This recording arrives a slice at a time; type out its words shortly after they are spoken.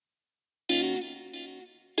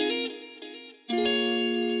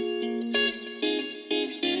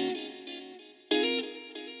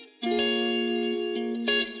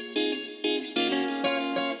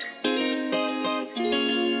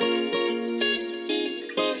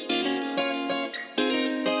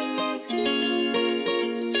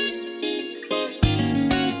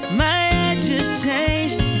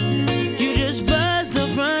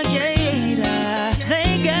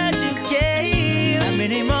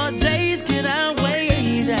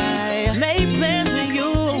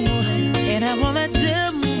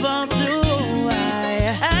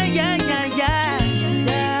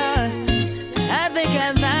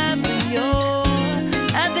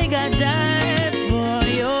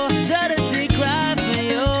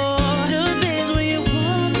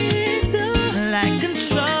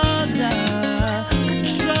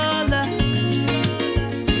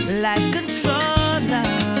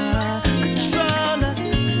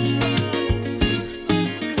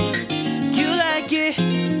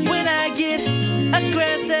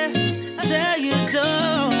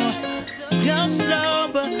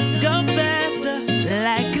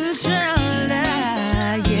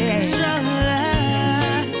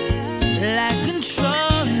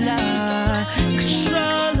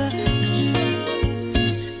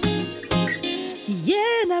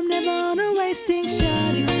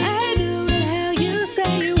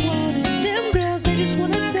just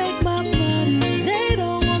wanna take my money. They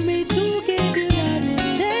don't want me to give you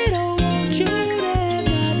nothing. They don't want you to have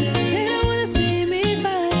nothing. They don't wanna see me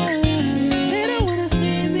find. They don't wanna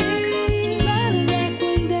see me smiling back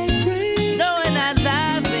when they breathe. Knowing I'd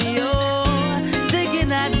lie for you, thinking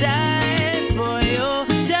I'd die for you,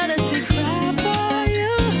 jealousy cry for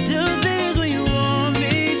you, do things when you want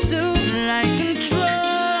me to, like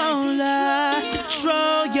controller,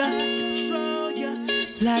 control ya,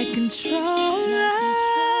 like controller,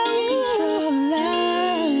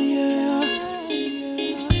 yeah.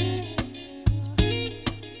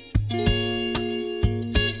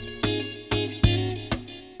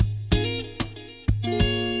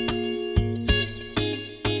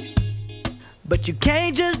 But you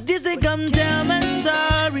can't just diss and come tell me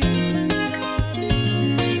sorry.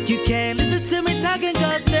 You can't listen to me talk and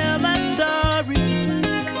go tell my story.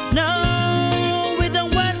 No, it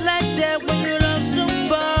don't work like that when you love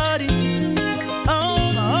somebody. Oh,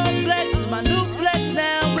 my old flex is my new flex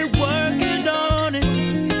now, we're working on it.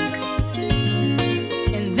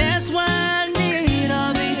 And that's why I need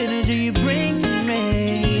all the energy you bring to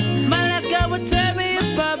me. My last girl would tear me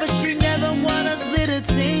apart, but she never wanna split a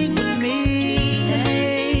team with me.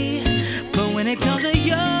 But when it comes to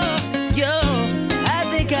you, I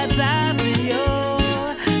think I'd lie for you.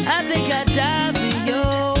 I think I'd die for you.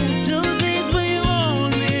 Do things when you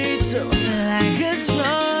want me to, like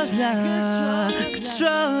controller,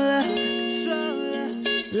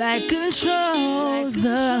 like controller.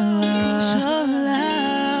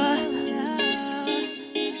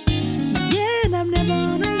 Yeah, and I'm never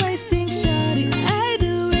on a wasting shawty. I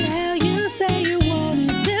do it how you say you want it.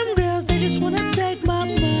 Them girls, they just wanna take my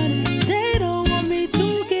money. They don't want me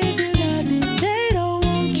to give you nothing. They don't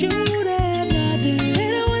want you to have nothing. They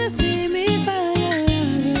don't wanna see me find.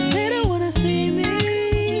 They don't wanna see me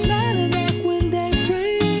smiling back when they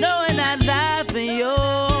breathe. Knowing I'd lie for you,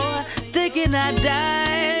 thinking I'd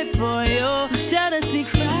die for you, jealousy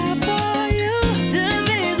cry